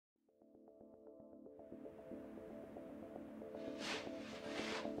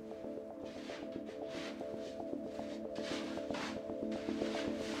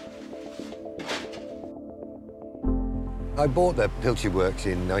I bought the Pilchard Works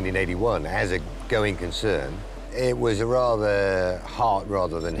in 1981 as a going concern. It was a rather heart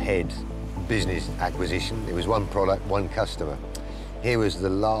rather than head business acquisition. It was one product, one customer. Here was the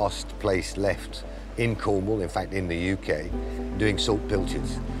last place left in Cornwall, in fact in the UK, doing salt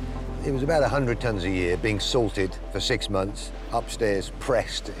pilchards. It was about 100 tons a year being salted for 6 months, upstairs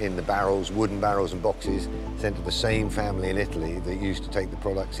pressed in the barrels, wooden barrels and boxes, sent to the same family in Italy that used to take the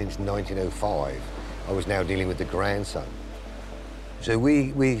product since 1905. I was now dealing with the grandson. So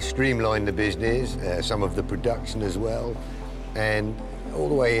we streamlined the business, some of the production as well, and all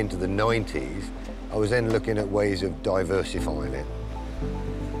the way into the 90s, I was then looking at ways of diversifying it.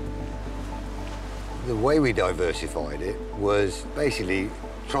 The way we diversified it was basically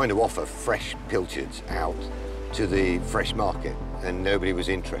trying to offer fresh pilchards out to the fresh market, and nobody was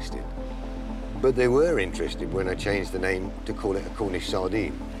interested. But they were interested when I changed the name to call it a Cornish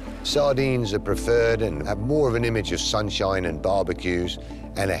sardine. Sardines are preferred and have more of an image of sunshine and barbecues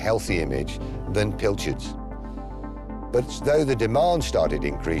and a healthy image than pilchards. But though the demand started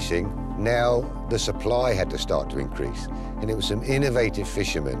increasing, now the supply had to start to increase. And it was some innovative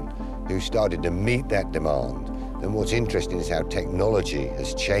fishermen who started to meet that demand. And what's interesting is how technology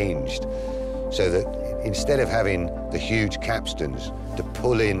has changed so that instead of having the huge capstans to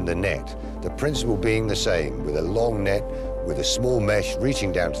pull in the net, the principle being the same, with a long net, with a small mesh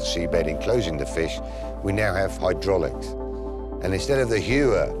reaching down to the seabed, enclosing the fish, we now have hydraulics. And instead of the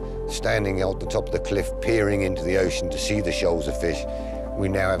hewer standing at the top of the cliff peering into the ocean to see the shoals of fish, we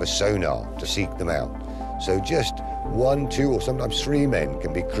now have a sonar to seek them out. So just 1, 2, or sometimes 3 men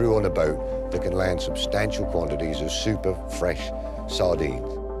can be crew on a boat that can land substantial quantities of super fresh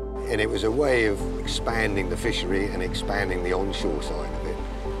sardines. And it was a way of expanding the fishery and expanding the onshore side of it.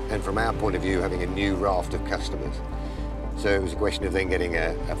 And from our point of view, having a new raft of customers. So it was a question of then getting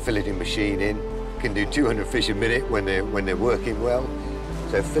a filleting machine in. Can do 200 fish a minute when they're working well.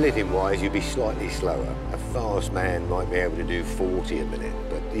 So filleting-wise, you'd be slightly slower. A fast man might be able to do 40 a minute,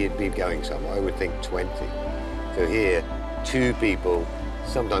 but he'd be going somewhere, I would think 20. So here, 2 people,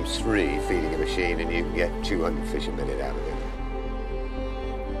 sometimes 3 feeding a machine, and you can get 200 fish a minute out of it.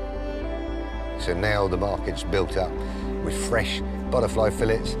 So now the market's built up with fresh butterfly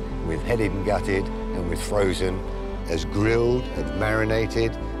fillets, with headed and gutted, and with frozen, as grilled and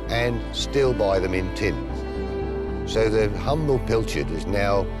marinated, and still buy them in tins. So the humble pilchard is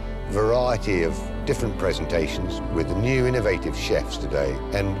now a variety of different presentations with new innovative chefs today.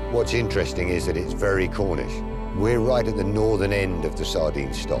 And what's interesting is that it's very Cornish. We're right at the northern end of the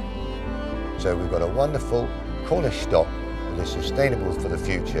sardine stock. So we've got a wonderful Cornish stock that is sustainable for the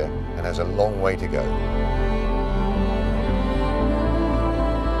future and has a long way to go.